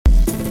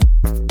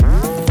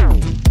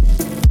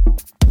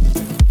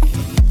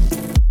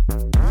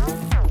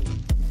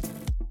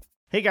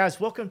Hey guys,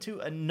 welcome to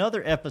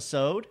another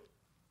episode.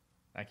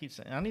 I keep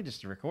saying I need us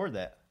to record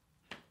that.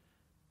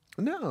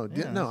 No,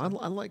 Yeah, no.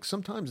 I like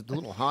sometimes it's a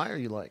little higher.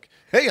 You like,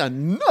 hey,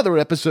 another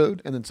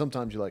episode, and then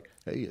sometimes you're like,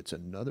 hey, it's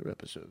another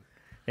episode.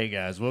 Hey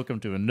guys,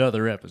 welcome to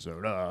another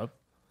episode of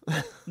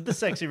the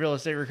Sexy Real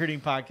Estate Recruiting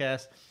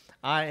Podcast.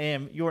 I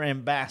am your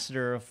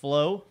ambassador of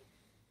flow,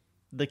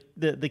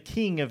 the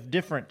king of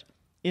different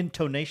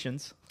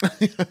intonations,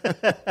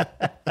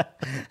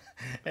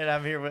 and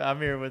I'm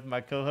here with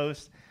my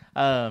co-host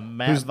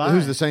Matt Vine.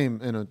 Who's the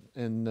same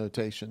in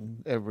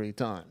notation every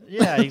time.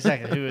 Yeah,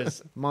 exactly. Who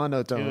is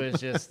Monotone.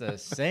 just the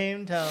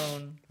same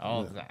tone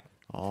all the time.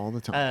 All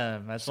the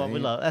time. That's what we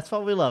love. That's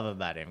what we love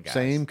about him, guys.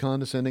 Same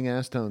condescending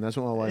ass tone. That's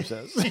what my wife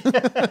says.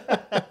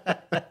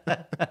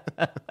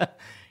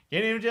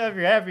 Can't even tell if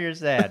you're happy or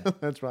sad.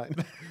 That's right.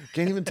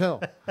 Can't even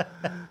tell.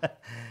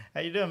 How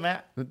you doing,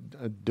 Matt?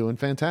 Doing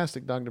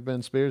fantastic. Dr.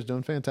 Ben Spears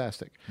doing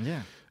fantastic.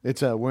 Yeah.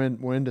 It's we're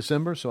in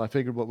December, so I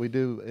figured what we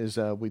do is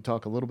we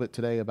talk a little bit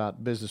today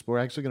about business. We're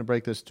actually going to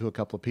break this into a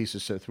couple of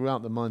pieces. So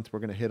throughout the month, we're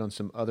going to hit on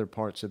some other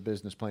parts of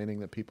business planning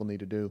that people need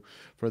to do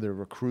for their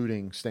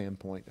recruiting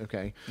standpoint.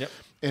 Okay. Yep.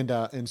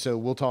 And so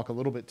we'll talk a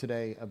little bit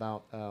today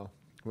about.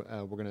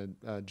 We're going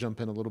to jump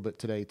in a little bit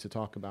today to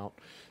talk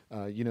about,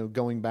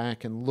 going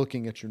back and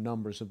looking at your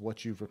numbers of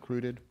what you've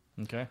recruited.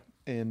 Okay.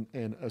 And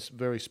a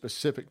very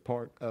specific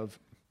part of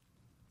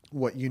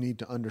what you need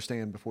to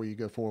understand before you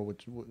go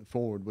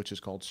forward, which is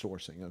called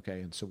sourcing. Okay,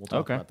 and so we'll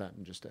talk about that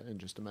in just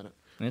a minute.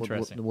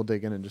 Interesting. We'll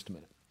dig in just a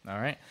minute. All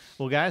right.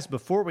 Well, guys,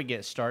 before we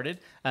get started,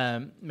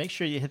 make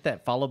sure you hit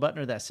that follow button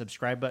or that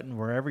subscribe button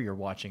wherever you're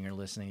watching or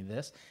listening to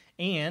this.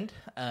 And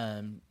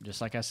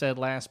just like I said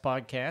last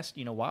podcast,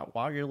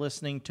 while you're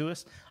listening to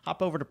us,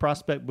 hop over to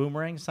Prospect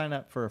Boomerang, sign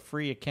up for a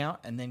free account,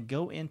 and then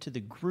go into the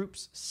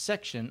groups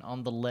section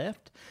on the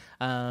left.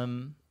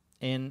 And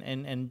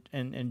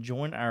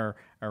join our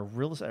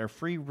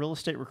free real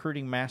estate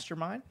recruiting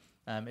mastermind.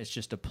 It's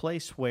just a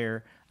place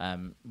where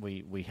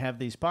we have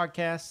these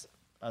podcasts.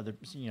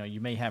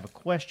 You may have a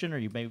question, or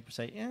you may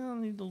say, I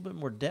need a little bit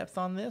more depth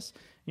on this.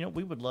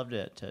 We would love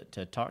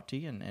to talk to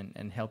you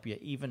and help you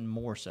even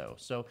more so.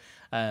 So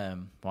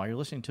while you're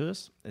listening to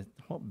us,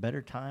 what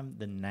better time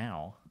than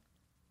now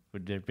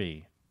would there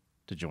be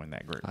to join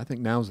that group? I think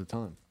now's the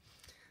time.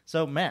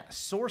 So Matt,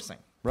 sourcing.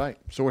 Right,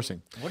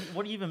 sourcing.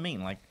 What do you even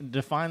mean? Like,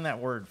 define that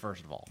word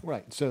first of all.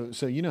 Right. So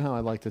you know how I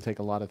like to take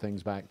a lot of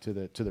things back to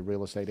the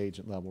real estate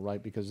agent level,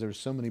 right? Because there's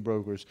so many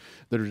brokers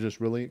that are just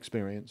really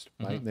experienced,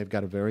 right? Mm-hmm. They've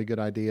got a very good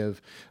idea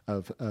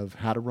of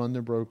how to run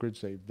their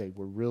brokerage. They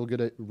were real good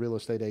at real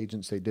estate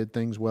agents. They did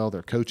things well.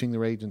 They're coaching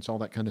their agents, all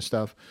that kind of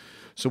stuff.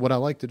 So what I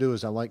like to do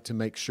is I like to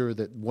make sure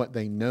that what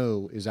they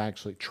know is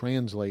actually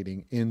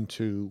translating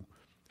into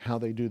how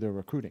they do their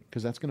recruiting,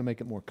 because that's going to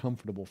make it more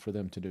comfortable for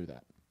them to do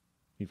that.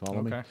 You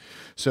follow me?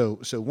 So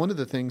one of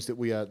the things that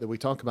we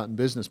talk about in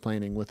business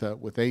planning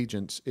with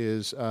agents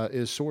is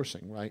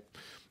sourcing, right?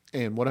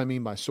 And what I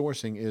mean by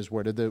sourcing is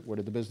where did the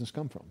business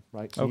come from,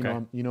 right? So okay.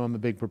 I'm a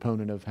big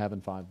proponent of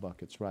having 5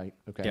 buckets, right?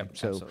 Okay. Yep,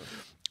 so absolutely.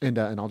 And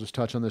I'll just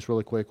touch on this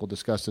really quick. We'll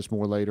discuss this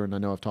more later, and I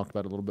know I've talked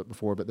about it a little bit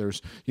before, but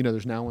there's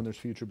now and there's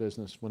future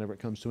business whenever it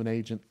comes to an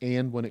agent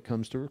and when it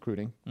comes to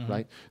recruiting, mm-hmm.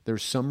 right?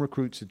 There's some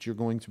recruits that you're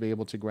going to be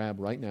able to grab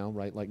right now,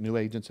 right? Like new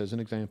agents as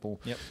an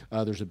example. Yep.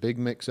 There's a big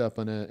mix-up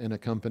in a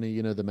company.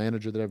 The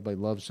manager that everybody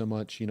loves so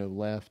much,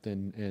 left,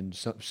 and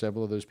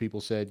several of those people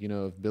said,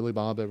 if Billy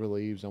Bob ever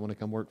leaves, I want to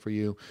come work for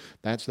you.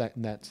 That's that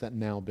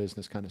now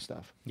business kind of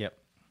stuff. Yep.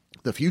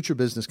 The future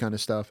business kind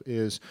of stuff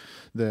is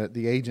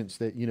the agents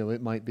that,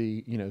 it might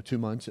be, 2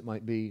 months, it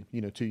might be,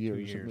 2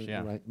 years, 2 years,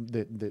 yeah. right?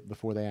 That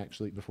before they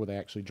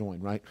actually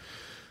join, right?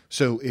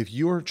 So if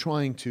you're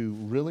trying to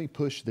really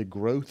push the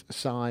growth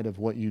side of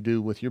what you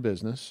do with your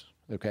business,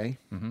 okay,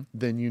 mm-hmm.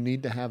 then you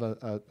need to have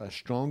a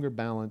stronger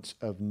balance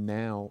of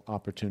now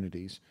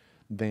opportunities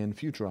than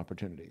future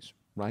opportunities,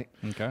 right?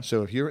 Okay.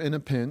 So if you're in a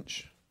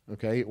pinch,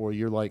 okay, or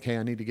you're like, hey,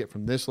 I need to get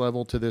from this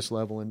level to this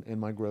level in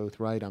my growth,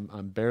 right?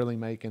 I'm barely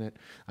making it.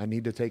 I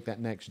need to take that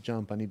next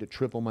jump. I need to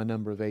triple my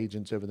number of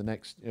agents over the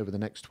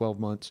next 12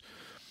 months.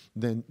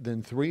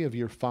 Then 3 of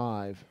your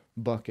 5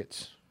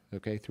 buckets,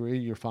 okay, 3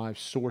 of your 5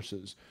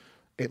 sources,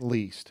 at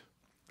least,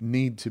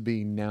 need to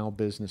be now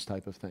business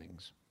type of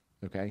things.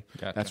 Okay,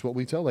 gotcha. That's what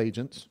we tell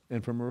agents,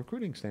 and from a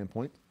recruiting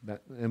standpoint,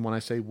 and when I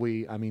say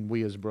we, I mean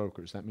we as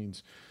brokers. That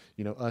means,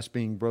 us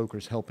being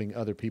brokers helping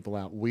other people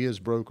out. We as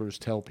brokers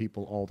tell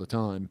people all the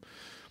time,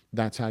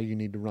 that's how you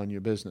need to run your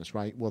business,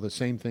 right? Well, the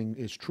same thing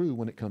is true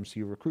when it comes to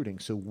your recruiting.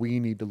 So we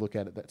need to look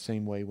at it that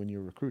same way when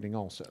you're recruiting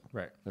also.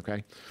 Right.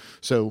 Okay,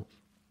 so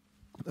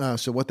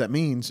what that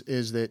means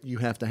is that you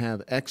have to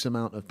have X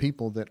amount of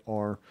people that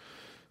are.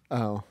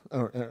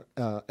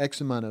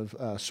 X amount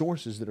of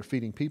sources that are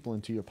feeding people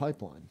into your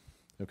pipeline.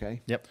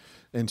 Okay. Yep.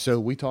 And so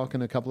we talk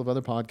in a couple of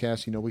other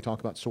podcasts, we talk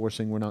about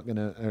sourcing. We're not going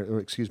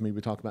to,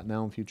 we talk about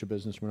now and future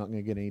business. We're not going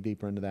to get any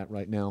deeper into that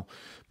right now,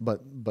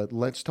 but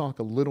let's talk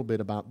a little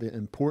bit about the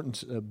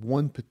importance of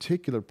one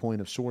particular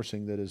point of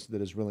sourcing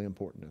that is really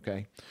important.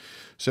 Okay.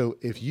 So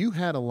if you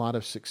had a lot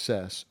of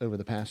success over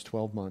the past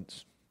 12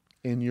 months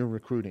in your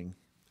recruiting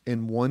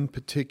in one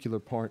particular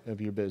part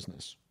of your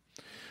business,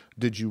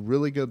 did you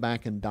really go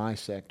back and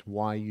dissect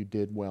why you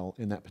did well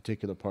in that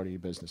particular part of your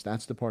business?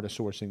 That's the part of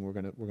sourcing we're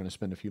gonna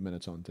spend a few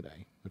minutes on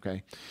today.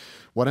 Okay,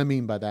 what I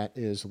mean by that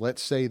is,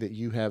 let's say that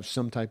you have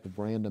some type of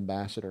brand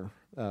ambassador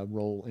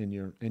role in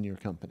your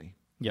company.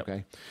 Yep.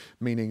 Okay,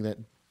 meaning that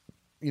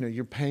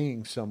you're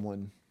paying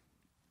someone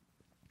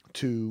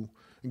to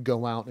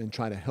go out and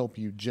try to help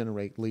you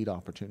generate lead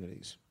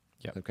opportunities.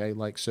 Yep. Okay,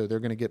 like, so they're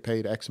going to get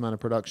paid X amount of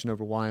production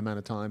over Y amount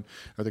of time,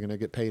 or they're going to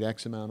get paid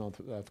X amount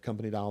of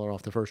company dollar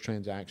off the first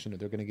transaction, or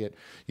they're going to get,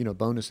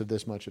 bonus of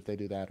this much if they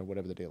do that, or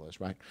whatever the deal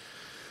is, right?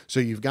 So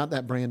you've got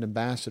that brand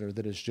ambassador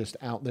that is just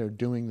out there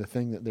doing the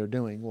thing that they're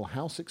doing. Well,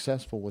 how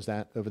successful was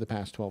that over the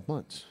past 12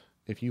 months?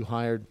 If you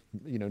hired,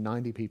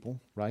 90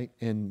 people, right,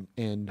 and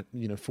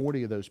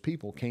 40 of those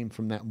people came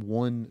from that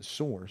one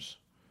source,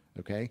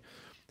 okay,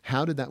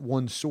 how did that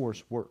one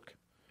source work?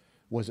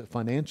 Was it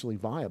financially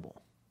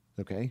viable?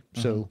 Okay,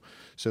 so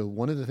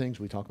one of the things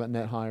we talk about,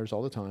 net hires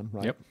all the time,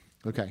 right? Yep.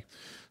 Okay,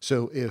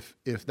 so if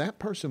that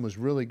person was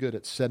really good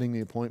at setting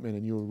the appointment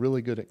and you were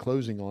really good at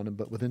closing on them,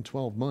 but within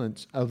 12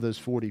 months of those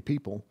 40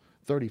 people,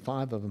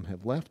 35 of them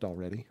have left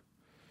already,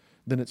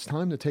 then it's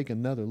time to take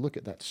another look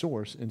at that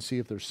source and see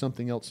if there's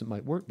something else that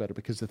might work better.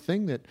 Because the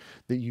thing that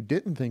you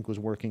didn't think was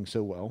working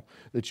so well,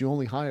 that you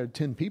only hired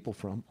 10 people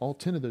from, all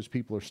 10 of those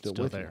people are still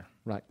with there.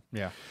 you. Right.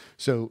 Yeah.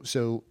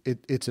 So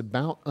it's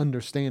about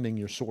understanding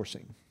your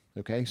sourcing.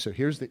 Okay, so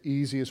here's the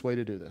easiest way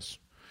to do this.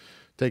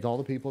 Take all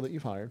the people that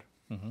you've hired,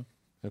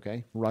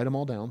 okay, write them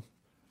all down.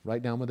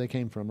 Write down where they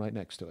came from right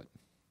next to it.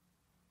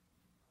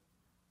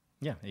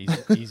 Yeah,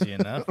 easy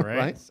enough, right?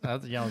 Right. I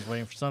was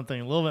waiting for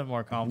something a little bit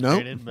more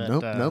complicated.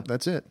 Nope,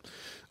 that's it.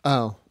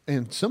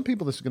 And some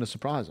people, this is going to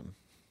surprise them,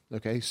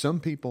 okay?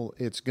 Some people,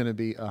 it's going to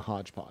be a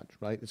hodgepodge,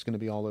 right? It's going to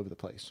be all over the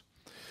place.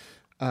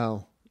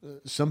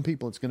 Some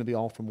people, it's going to be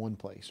all from one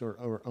place,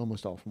 or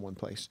almost all from one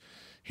place.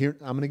 Here,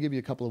 I'm going to give you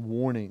a couple of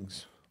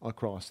warnings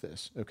across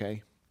this,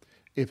 okay?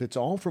 If it's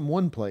all from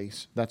one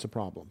place, that's a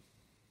problem.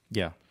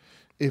 Yeah.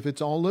 If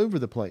it's all over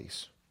the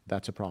place,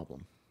 that's a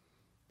problem.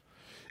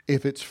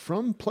 If it's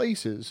from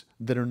places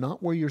that are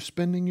not where you're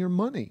spending your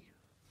money,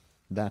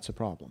 that's a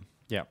problem.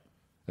 Yeah.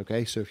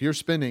 Okay, so if you're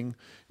spending,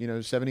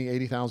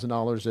 $70,000,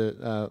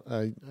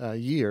 $80,000 a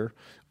year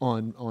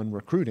on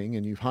recruiting,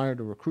 and you've hired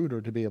a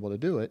recruiter to be able to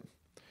do it,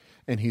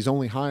 and he's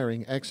only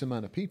hiring X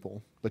amount of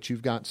people, but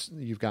you've got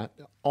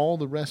all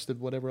the rest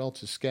of whatever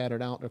else is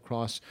scattered out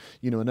across,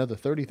 another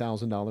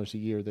 $30,000 a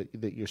year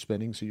that you're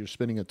spending. So you're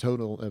spending a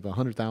total of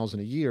 $100,000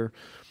 a year,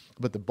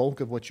 but the bulk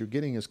of what you're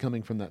getting is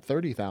coming from that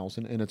 $30,000,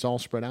 and it's all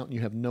spread out, and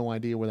you have no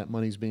idea where that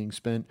money's being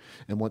spent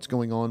and what's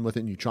going on with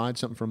it. And you tried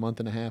something for a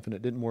month and a half and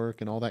it didn't work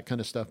and all that kind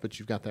of stuff, but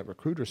you've got that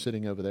recruiter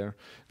sitting over there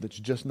that's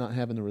just not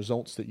having the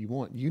results that you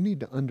want. You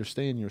need to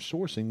understand your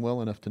sourcing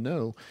well enough to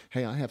know,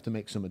 hey, I have to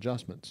make some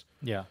adjustments.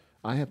 Yeah.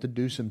 I have to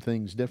do some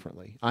things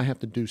differently. I have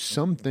to do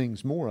some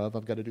things more of.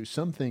 I've got to do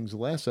some things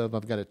less of.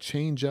 I've got to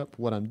change up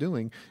what I'm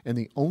doing. And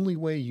the only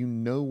way you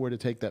know where to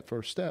take that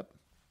first step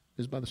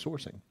is by the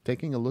sourcing,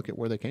 taking a look at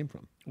where they came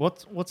from.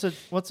 What's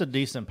a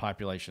decent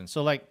population?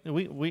 So like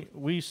we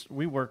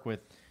work with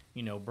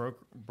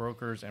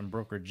brokers and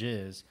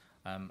brokerages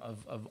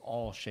of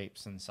all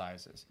shapes and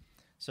sizes.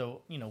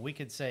 So we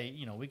could say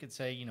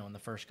in the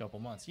first couple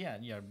months,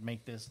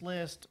 make this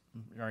list,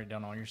 write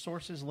down all your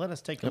sources. Let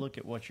us take a look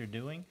at what you're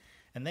doing,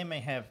 and they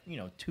may have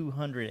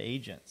 200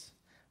 agents,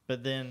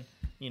 but then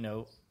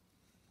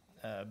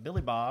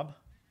Billy Bob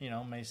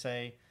may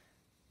say,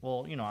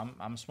 well,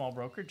 I'm a small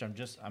brokerage. I'm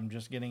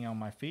just getting on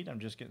my feet. I'm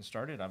just getting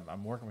started.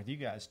 I'm working with you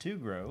guys to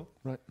grow.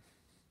 Right.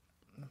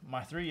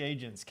 My 3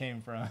 agents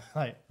came from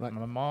right. My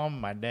mom,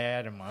 my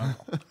dad, and my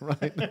uncle.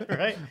 Right.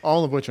 Right.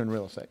 All of which are in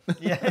real estate.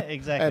 Yeah,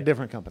 exactly. At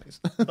different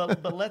companies.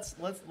 but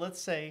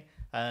let's say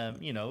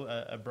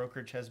a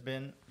brokerage has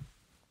been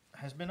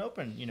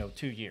open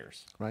 2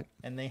 years. Right.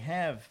 And they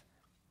have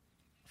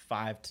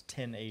 5 to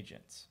 10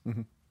 agents.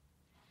 Mm-hmm.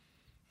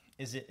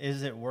 Is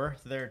it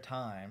worth their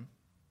time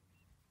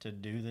to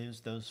do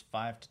those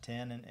 5 to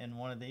 10 in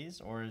one of these,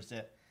 or is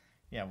it?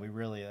 Yeah,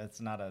 that's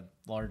not a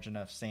large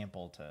enough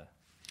sample to.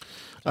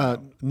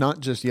 Not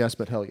just yes,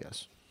 but hell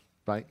yes,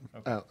 right?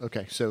 Okay.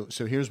 Okay. So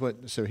here's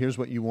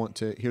what you want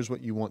to take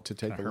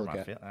a look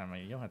at. You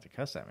don't have to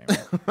cuss at me,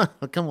 man.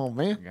 Come on,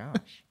 man.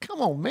 Gosh.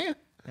 Come on, man.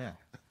 Yeah.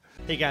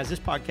 Hey guys, this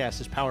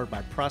podcast is powered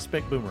by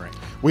Prospect Boomerang.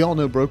 We all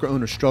know broker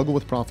owners struggle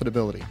with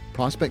profitability.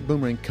 Prospect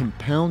Boomerang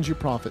compounds your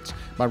profits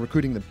by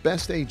recruiting the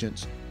best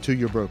agents to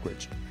your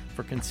brokerage.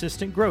 For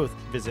consistent growth,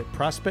 visit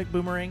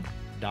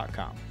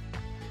prospectboomerang.com.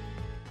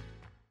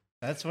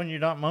 That's when you're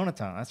not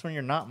monotone. That's when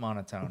you're not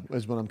monotone.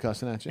 Is when I'm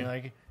cussing at you.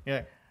 You're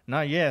like,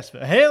 not yes,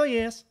 but hell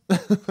yes.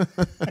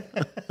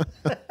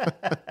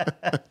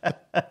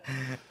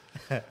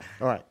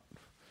 All right.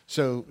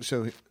 So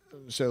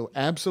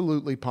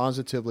absolutely,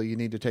 positively, you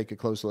need to take a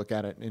close look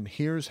at it. And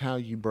here's how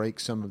you break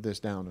some of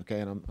this down. Okay.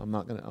 And I'm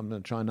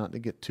gonna try not to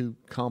get too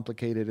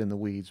complicated in the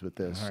weeds with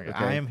this. All right.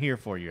 Okay? I am here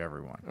for you,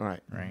 everyone. All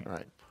right. Right. All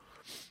right.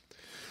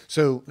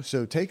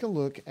 So take a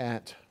look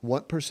at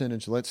what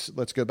percentage. Let's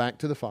go back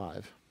to the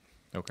 5.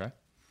 Okay.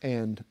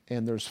 And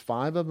there's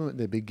 5 of them at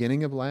the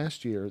beginning of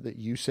last year that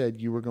you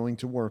said you were going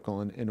to work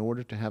on in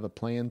order to have a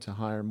plan to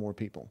hire more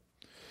people.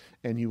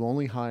 And you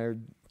only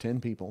hired 10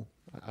 people.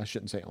 I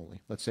shouldn't say only.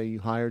 Let's say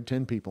you hired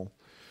 10 people.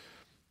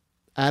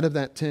 Out of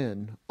that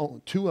 10,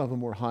 2 of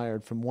them were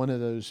hired from one of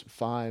those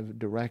 5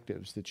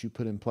 directives that you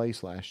put in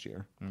place last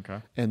year. Okay.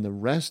 And the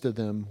rest of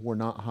them were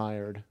not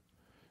hired.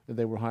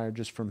 They were hired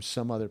just from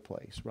some other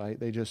place, right?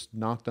 They just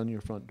knocked on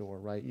your front door,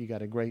 right? You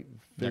got a great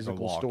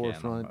physical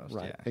storefront. Almost,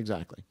 right, yeah.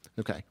 Exactly.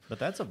 Okay. But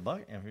that's a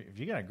bucket. If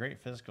you got a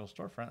great physical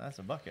storefront, that's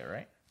a bucket,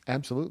 right?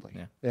 Absolutely.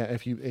 Yeah.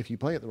 If you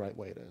play it the right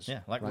way, it is. Yeah,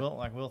 like right?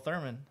 Will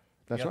Thurman.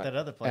 That's got right. that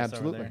other place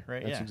Absolutely. over there,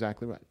 right? That's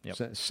exactly right.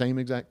 Yep. Same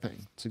exact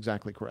thing. It's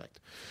exactly correct.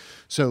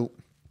 So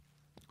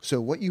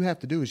what you have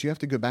to do is you have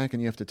to go back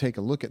and you have to take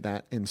a look at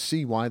that and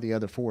see why the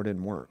other 4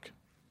 didn't work,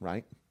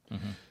 right?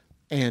 Mm-hmm.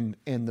 And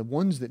the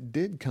ones that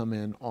did come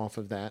in off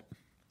of that,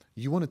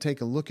 you want to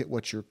take a look at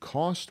what your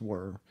costs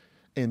were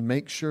and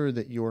make sure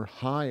that your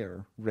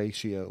hire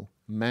ratio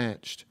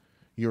matched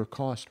your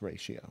cost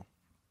ratio.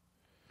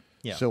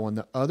 Yeah. So on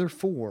the other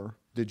 4,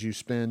 did you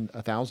spend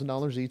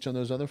 $1,000 each on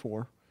those other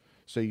 4?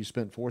 So you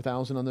spent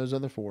 $4,000 on those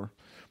other 4,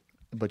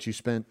 but you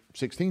spent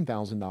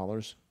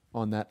 $16,000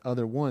 on that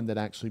other one that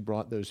actually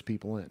brought those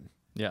people in.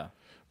 Yeah.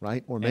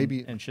 Right? Or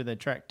maybe and should they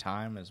track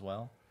time as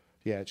well?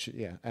 Yeah, it should,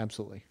 yeah,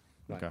 absolutely.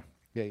 Right. Okay.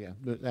 Yeah,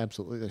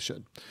 absolutely, they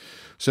should.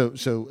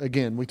 So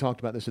again, we talked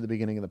about this at the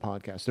beginning of the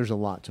podcast. There's a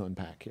lot to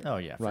unpack here. Oh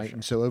yeah, for right. sure.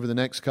 And so over the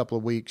next couple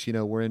of weeks,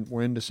 we're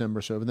in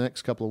December. So over the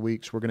next couple of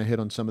weeks, we're going to hit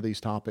on some of these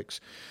topics.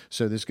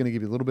 So this is going to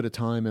give you a little bit of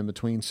time in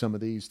between some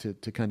of these to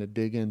kind of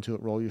dig into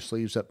it, roll your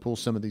sleeves up, pull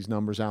some of these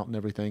numbers out and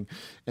everything,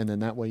 and then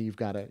that way you've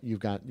got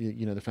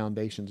the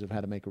foundations of how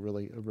to make a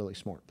really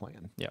smart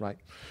plan. Yep. Right.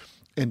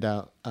 And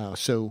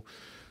so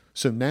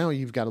now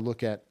you've got to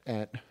look at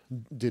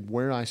did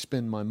where I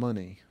spend my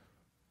money,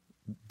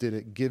 did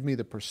it give me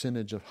the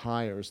percentage of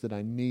hires that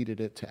I needed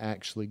it to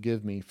actually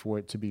give me for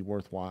it to be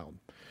worthwhile?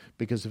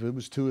 Because if it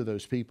was 2 of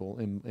those people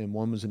and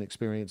one was an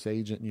experienced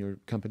agent and your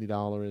company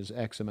dollar is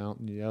X amount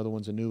and the other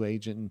one's a new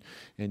agent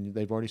and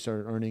they've already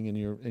started earning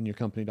and your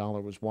company dollar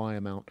was Y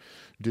amount,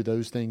 do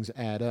those things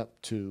add up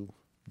to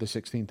the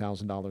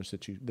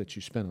 $16,000 that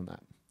you spent on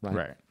that?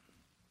 Right.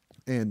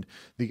 And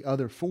the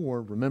other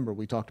 4, remember,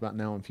 we talked about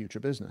now in future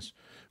business,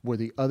 were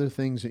the other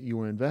things that you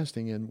were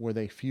investing in, were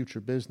they future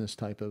business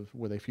type of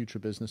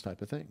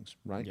things,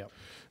 right? Yep.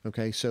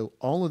 Okay, so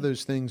all of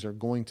those things are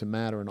going to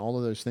matter and all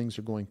of those things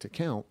are going to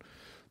count,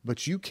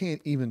 but you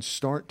can't even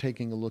start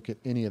taking a look at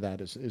any of that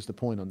is the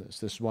point on this.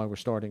 This is why we're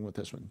starting with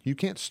this one. You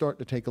can't start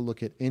to take a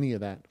look at any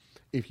of that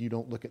if you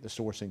don't look at the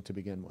sourcing to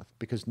begin with,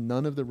 because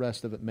none of the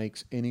rest of it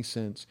makes any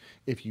sense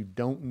if you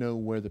don't know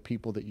where the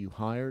people that you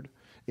hired,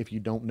 if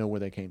you don't know where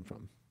they came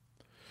from.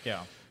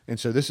 Yeah. And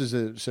so this is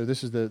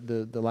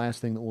the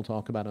last thing that we'll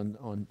talk about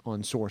on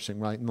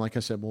sourcing, right? And like I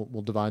said,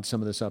 we'll divide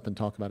some of this up and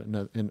talk about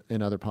it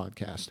in other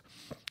podcasts.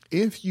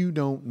 If you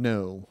don't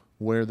know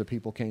where the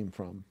people came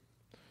from,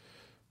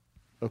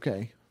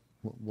 okay,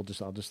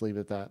 I'll just leave it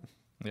at that.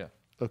 Yeah.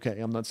 Okay,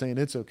 I'm not saying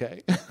it's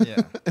okay.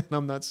 Yeah. And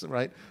I'm not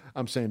right.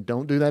 I'm saying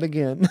don't do that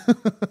again.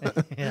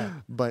 Yeah.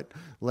 But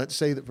let's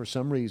say that for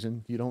some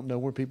reason you don't know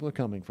where people are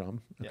coming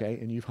from, okay,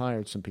 and you've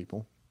hired some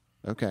people.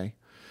 Okay.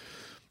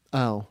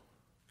 Oh,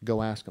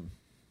 go ask them.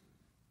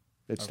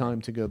 It's time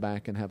to go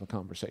back and have a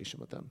conversation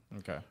with them.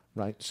 Okay.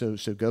 Right. So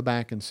go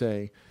back and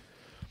say,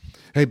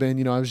 hey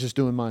Ben, I was just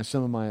doing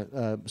some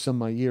of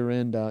my year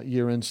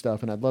end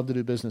stuff, and I'd love to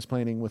do business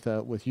planning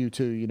with you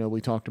too.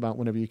 We talked about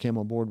whenever you came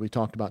on board, we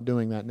talked about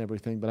doing that and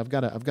everything. But I've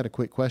got a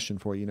quick question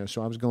for you.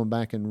 So I was going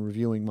back and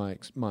reviewing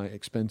my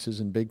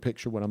expenses and big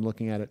picture, what I'm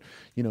looking at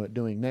at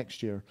doing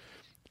next year.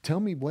 Tell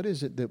me, what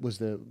is it that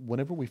was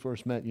whenever we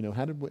first met,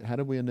 how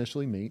did we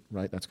initially meet,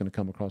 right? That's going to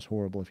come across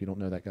horrible if you don't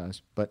know that,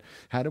 guys. But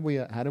how did we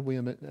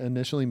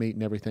initially meet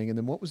and everything? And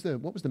then what was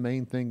the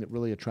main thing that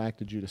really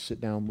attracted you to sit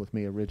down with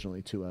me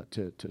originally to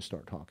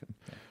start talking?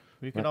 Yeah.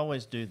 You could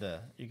always play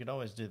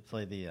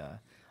the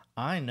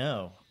I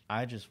know,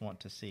 I just want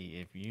to see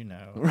if you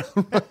know.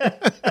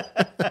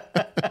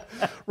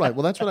 Right.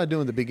 Well, that's what I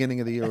do in the beginning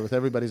of the year with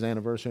everybody's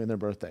anniversary and their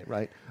birthday,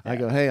 right? Yeah. I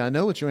go, hey, I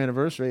know what your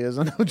anniversary is.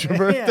 I know what your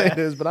birthday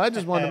is, but I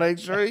just want to make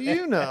sure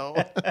you know.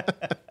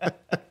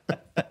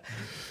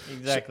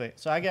 Exactly.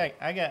 So I got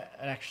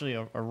actually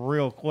a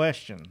real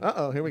question.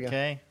 Uh-oh, here we go.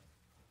 Okay.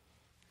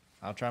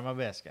 I'll try my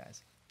best,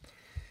 guys.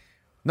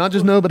 Not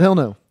just no, but hell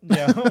no.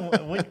 Yeah.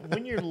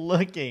 when you're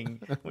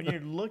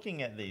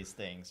looking at these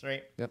things,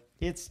 right? Yep.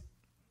 It's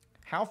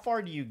how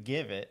far do you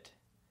give it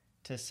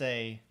to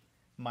say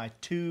my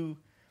 2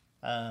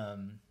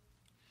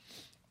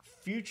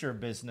 future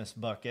business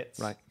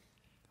buckets right.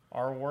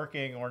 are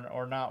working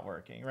or not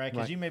working, right?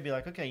 Because you may be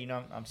like, okay,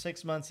 I'm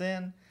 6 months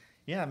in.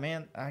 Yeah,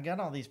 man, I got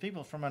all these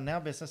people from my now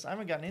business. I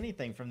haven't gotten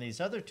anything from these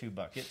other 2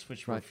 buckets,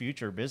 which were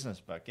future business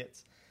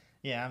buckets.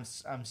 Yeah,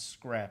 I'm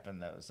scrapping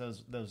those.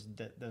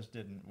 Those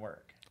didn't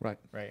work. Right.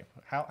 Right.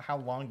 How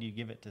long do you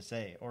give it to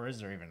say, or is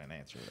there even an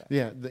answer to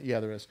that? Yeah,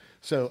 there is.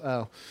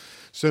 So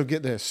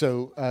get this.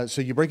 So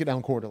you break it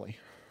down quarterly.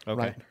 Okay.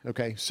 Right.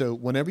 Okay. So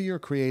whenever you're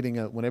creating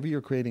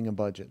a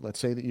budget, let's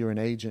say that you're an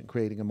agent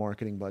creating a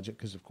marketing budget,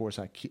 because of course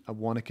I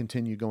want to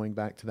continue going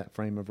back to that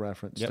frame of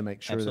reference to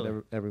make sure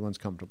that everyone's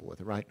comfortable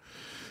with it. Right.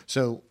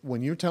 So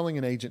when you're telling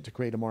an agent to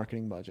create a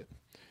marketing budget,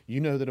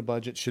 you know that a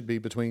budget should be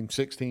between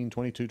 16,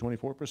 22,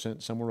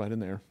 24%, somewhere right in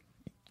there.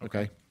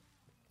 Okay.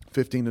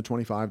 15 to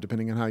 25,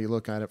 depending on how you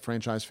look at it.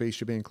 Franchise fees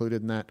should be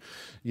included in that.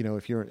 You know,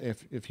 if you're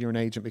an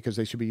agent, because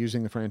they should be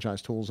using the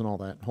franchise tools and all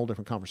that. Whole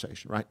different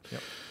conversation, right?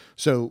 Yep.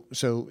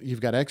 So you've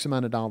got X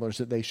amount of dollars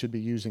that they should be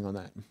using on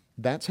that.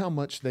 That's how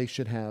much they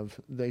should have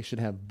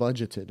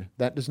budgeted.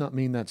 That does not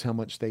mean that's how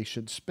much they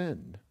should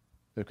spend.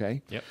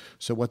 Okay. Yep.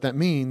 So what that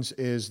means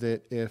is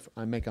that if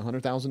I make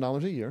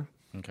 $100,000 a year,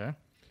 Okay.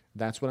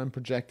 that's what I'm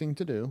projecting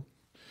to do.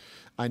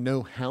 I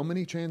know how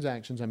many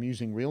transactions. I'm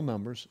using real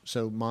numbers.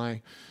 So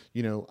I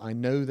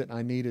know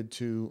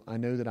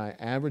that I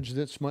averaged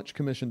this much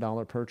commission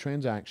dollar per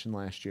transaction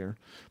last year.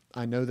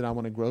 I know that I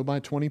want to grow by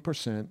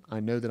 20%.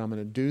 I know that I'm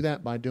going to do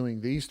that by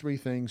doing these three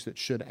things that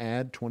should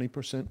add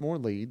 20% more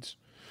leads.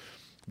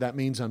 That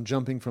means I'm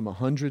jumping from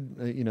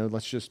 100,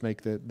 let's just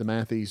make the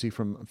math easy,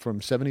 from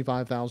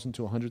 $75,000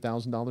 to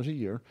 $100,000 a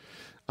year.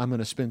 I'm going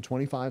to spend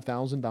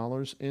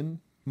 $25,000 in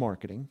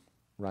marketing,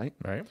 right?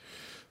 Right.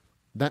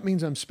 That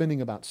means I'm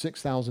spending about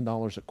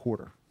 $6,000 a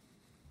quarter.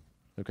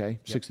 Okay,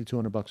 yep.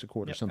 $6,200 a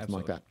quarter, something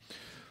absolutely. Like that.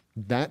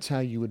 That's how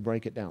you would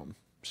break it down.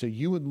 So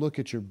you would look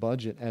at your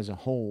budget as a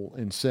whole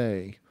and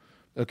say,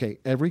 okay,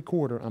 every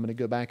quarter I'm going to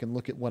go back and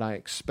look at what I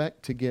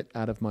expect to get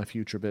out of my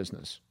future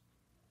business.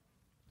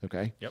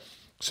 Okay. Yep.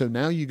 So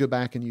now you go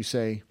back and you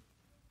say,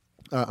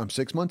 I'm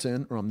 6 months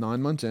in, or I'm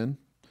 9 months in.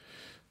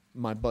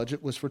 My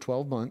budget was for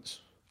 12 months.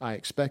 I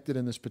expected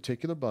in this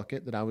particular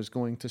bucket that I was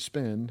going to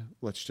spend,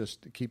 let's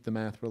just keep the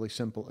math really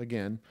simple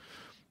again.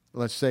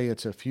 Let's say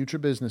it's a future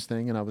business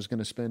thing and I was going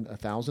to spend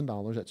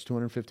 $1,000. That's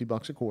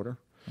 $250 a quarter.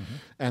 Mm-hmm.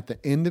 At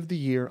the end of the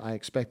year, I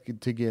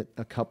expected to get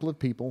a couple of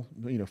people,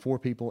 4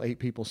 people, 8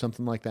 people,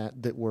 something like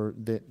that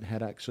that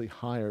had actually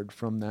hired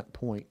from that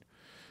point,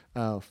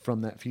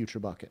 from that future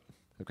bucket.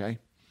 Okay.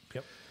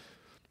 Yep.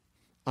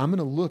 I'm going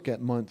to look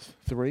at month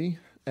 3,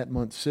 at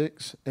month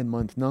 6, and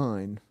month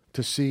 9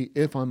 to see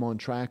if I'm on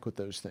track with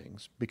those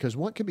things. Because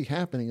what could be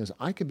happening is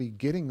I could be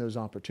getting those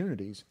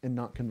opportunities and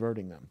not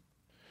converting them,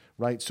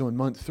 right? So in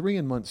month 3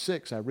 and month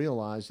 6, I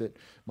realized that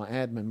my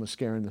admin was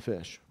scaring the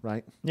fish,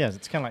 right? Yes,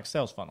 it's kind of like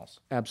sales funnels.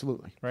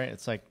 Absolutely. Right?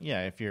 It's like,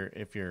 if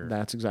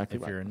that's exactly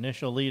if right. your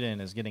initial lead-in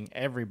is getting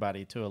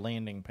everybody to a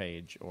landing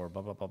page or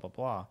blah, blah, blah, blah,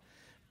 blah,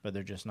 but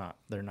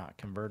they're not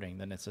converting,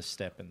 then it's a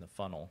step in the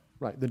funnel.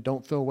 Right. Then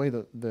don't throw away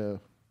the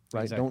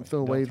right. Exactly. Don't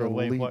throw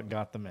away what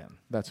got them in.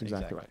 That's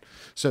exactly right.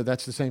 So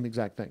that's the same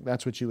exact thing.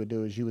 That's what you would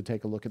do, is you would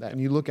take a look at that,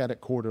 and you look at it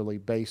quarterly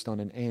based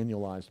on an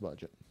annualized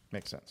budget.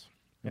 Makes sense.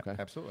 Yep,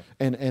 okay. Absolutely.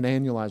 And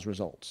annualized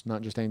results,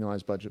 not just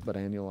annualized budget, but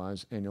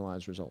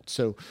annualized results.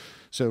 So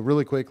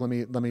really quick, let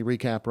me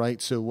recap, right?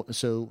 So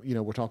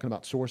we're talking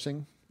about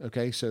sourcing.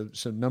 Okay. So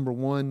number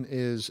one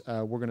is,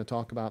 we're going to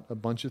talk about a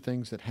bunch of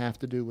things that have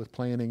to do with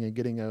planning and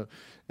getting a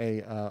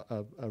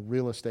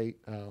real estate,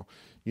 a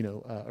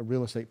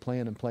real estate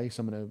plan in place.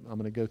 I'm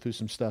going to go through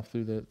some stuff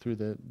through the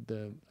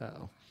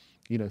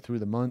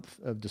month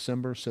of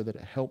December, so that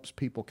it helps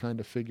people kind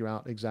of figure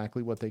out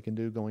exactly what they can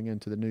do going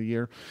into the new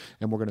year.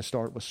 And we're going to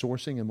start with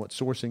sourcing. And what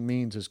sourcing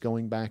means is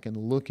going back and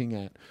looking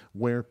at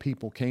where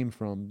people came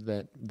from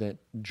that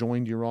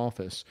joined your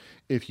office.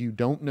 If you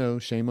don't know,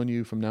 shame on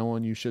you. From now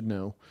on, you should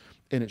know,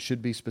 and it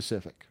should be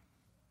specific.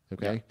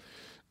 Okay. Yeah.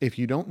 If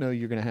you don't know,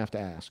 you're going to have to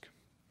ask.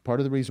 Part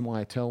of the reason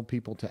why I tell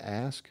people to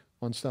ask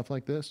on stuff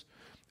like this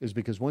is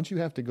because once you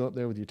have to go up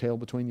there with your tail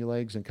between your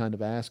legs and kind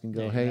of ask and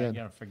go, hey, you're not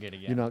going to forget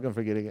again. You're not going to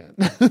forget again.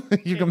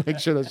 You can make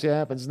sure that shit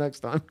happens next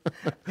time.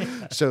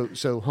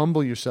 So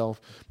humble yourself,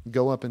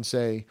 go up and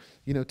say,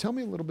 tell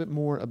me a little bit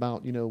more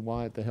about,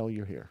 why the hell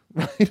you're here.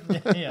 Right.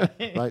 Yeah, right.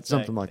 Exactly.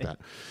 Something like that.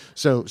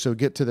 So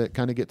get to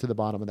the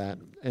bottom of that.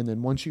 And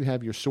then once you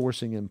have your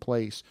sourcing in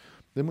place,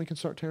 then we can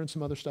start tearing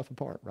some other stuff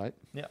apart. Right.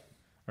 Yeah.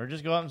 Or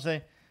just go up and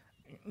say,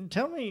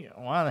 tell me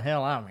why the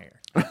hell I'm here.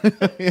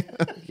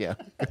 Yeah.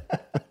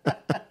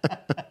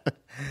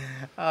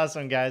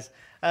 Awesome, guys.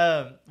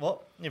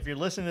 Well, if you're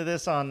listening to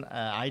this on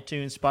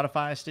iTunes,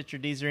 Spotify, Stitcher,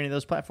 Deezer, any of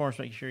those platforms,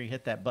 make sure you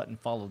hit that button,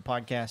 follow the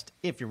podcast.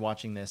 If you're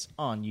watching this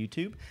on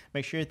YouTube,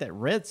 make sure you hit that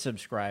red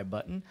subscribe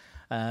button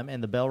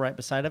and the bell right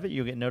beside of it.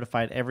 You'll get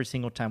notified every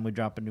single time we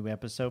drop a new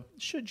episode.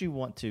 Should you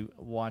want to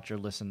watch or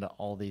listen to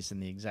all these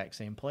in the exact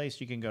same place,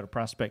 you can go to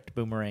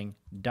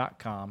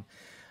prospectboomerang.com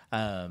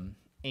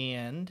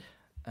and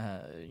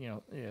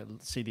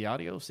see the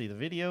audio, see the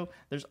video.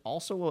 There's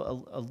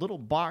also a little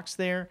box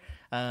there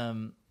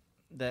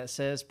that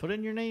says put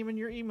in your name and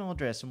your email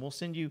address, and we'll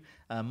send you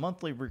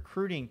monthly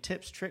recruiting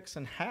tips, tricks,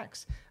 and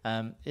hacks.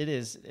 It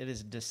is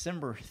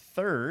December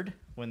 3rd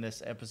when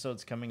this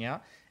episode's coming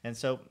out, and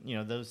so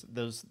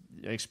those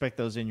expect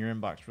those in your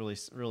inbox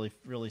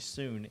really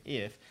soon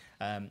if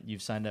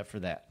you've signed up for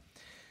that.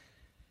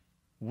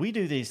 We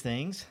do these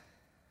things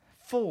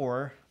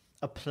for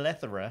a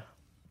plethora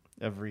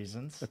of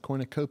reasons. A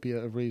cornucopia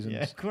of reasons.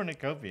 Yeah,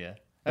 cornucopia.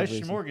 A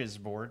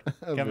smorgasbord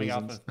coming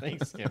off of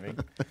Thanksgiving.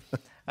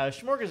 A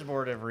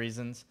smorgasbord of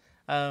reasons.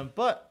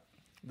 But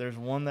there's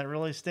one that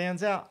really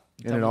stands out.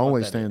 And it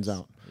always stands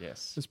out.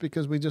 Yes. It's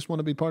because we just want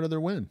to be part of their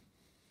win.